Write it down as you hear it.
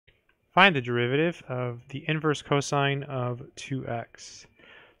Find the derivative of the inverse cosine of 2x.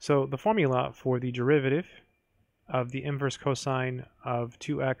 So the formula for the derivative of the inverse cosine of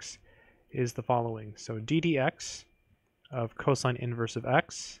 2x is the following. So d dx of cosine inverse of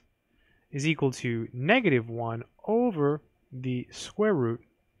x is equal to -1 over the square root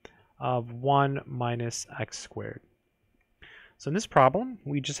of 1 minus x squared. So in this problem,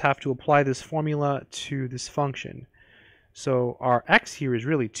 we just have to apply this formula to this function. So our x here is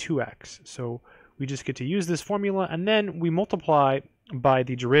really 2x. So we just get to use this formula, and then we multiply by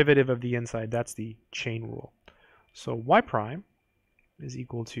the derivative of the inside. That's the chain rule. So y prime is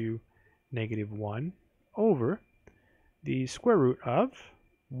equal to -1 over the square root of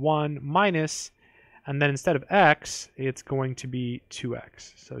 1 minus, and then instead of x, it's going to be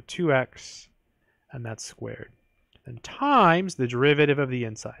 2x. So 2x, and that's squared. And times the derivative of the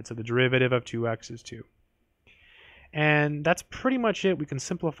inside. So the derivative of 2x is 2. And that's pretty much it. We can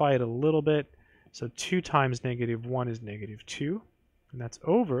simplify it a little bit. So 2 times -1 is -2. And that's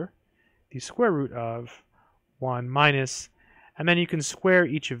over the square root of 1 minus. And then you can square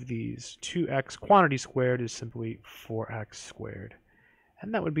each of these. 2x quantity squared is simply 4x squared.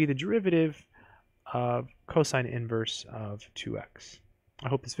 And that would be the derivative of cosine inverse of 2x. I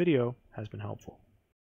hope this video has been helpful.